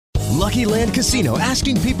Lucky Land Casino,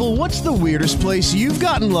 asking people, what's the weirdest place you've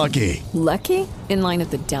gotten lucky? Lucky? In line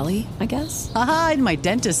at the deli, I guess? Aha, in my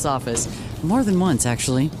dentist's office. More than once,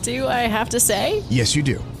 actually. Do I have to say? Yes, you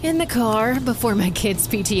do. In the car before my kids'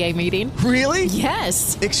 PTA meeting. Really?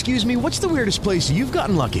 Yes. Excuse me, what's the weirdest place you've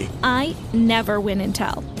gotten lucky? I never win and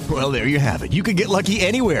tell. Well, there you have it. You can get lucky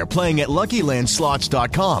anywhere, playing at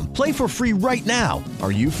LuckyLandSlots.com. Play for free right now.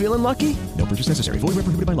 Are you feeling lucky? No purchase necessary. Void where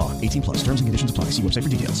prohibited by law. 18 plus. Terms and conditions apply. See website for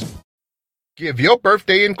details. Give your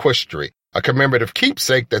birthday in Quistory, a commemorative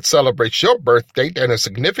keepsake that celebrates your birth date and a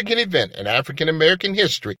significant event in African American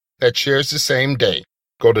history that shares the same day.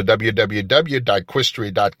 Go to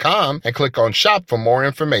www.quistory.com and click on Shop for more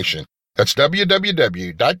information. That's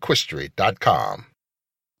www.quistory.com.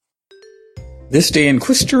 This day in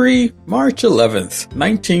Quistory, March 11th,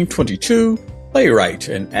 1922, playwright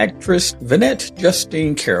and actress Vinette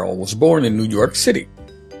Justine Carroll was born in New York City.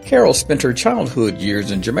 Carroll spent her childhood years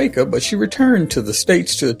in Jamaica, but she returned to the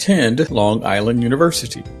States to attend Long Island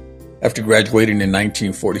University. After graduating in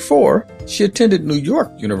 1944, she attended New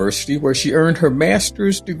York University, where she earned her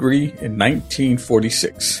master's degree in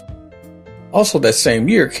 1946. Also that same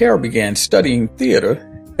year, Carroll began studying theater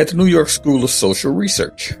at the New York School of Social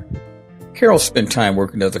Research. Carroll spent time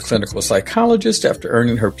working as a clinical psychologist after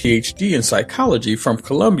earning her PhD in psychology from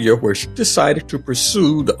Columbia, where she decided to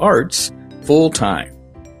pursue the arts full-time.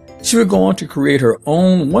 She would go on to create her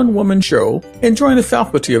own one-woman show and join the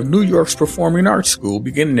faculty of New York's Performing Arts School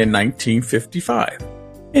beginning in 1955.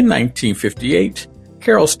 In 1958,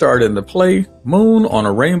 Carroll starred in the play Moon on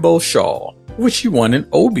a Rainbow Shawl, which she won an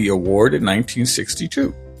Obie Award in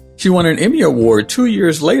 1962. She won an Emmy Award 2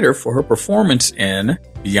 years later for her performance in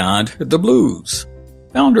Beyond the Blues.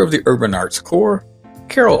 Founder of the Urban Arts Corps,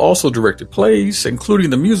 Carroll also directed plays,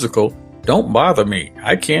 including the musical Don't Bother Me,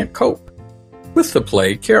 I Can't Cope. With the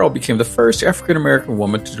play, Carroll became the first African-American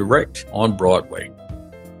woman to direct on Broadway.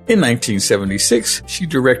 In 1976, she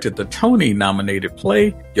directed the Tony-nominated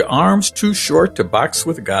play Your Arms Too Short to Box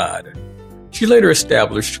with God. She later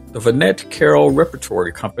established the Vinette Carroll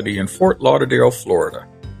Repertory Company in Fort Lauderdale, Florida.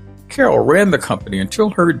 Carroll ran the company until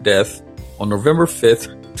her death on November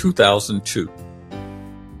 5, 2002.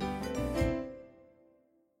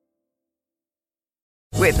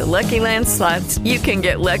 With the Lucky Land Slots, you can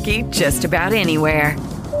get lucky just about anywhere.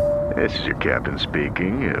 This is your captain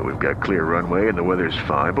speaking. We've got clear runway and the weather's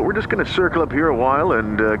fine, but we're just going to circle up here a while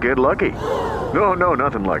and get lucky. No,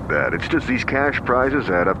 nothing like that. It's just these cash prizes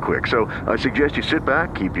add up quick. So I suggest you sit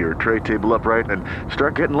back, keep your tray table upright, and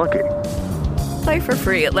start getting lucky. Play for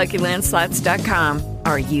free at LuckyLandSlots.com.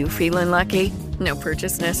 Are you feeling lucky? No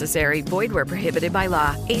purchase necessary. Void where prohibited by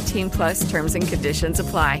law. 18 plus terms and conditions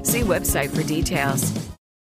apply. See website for details.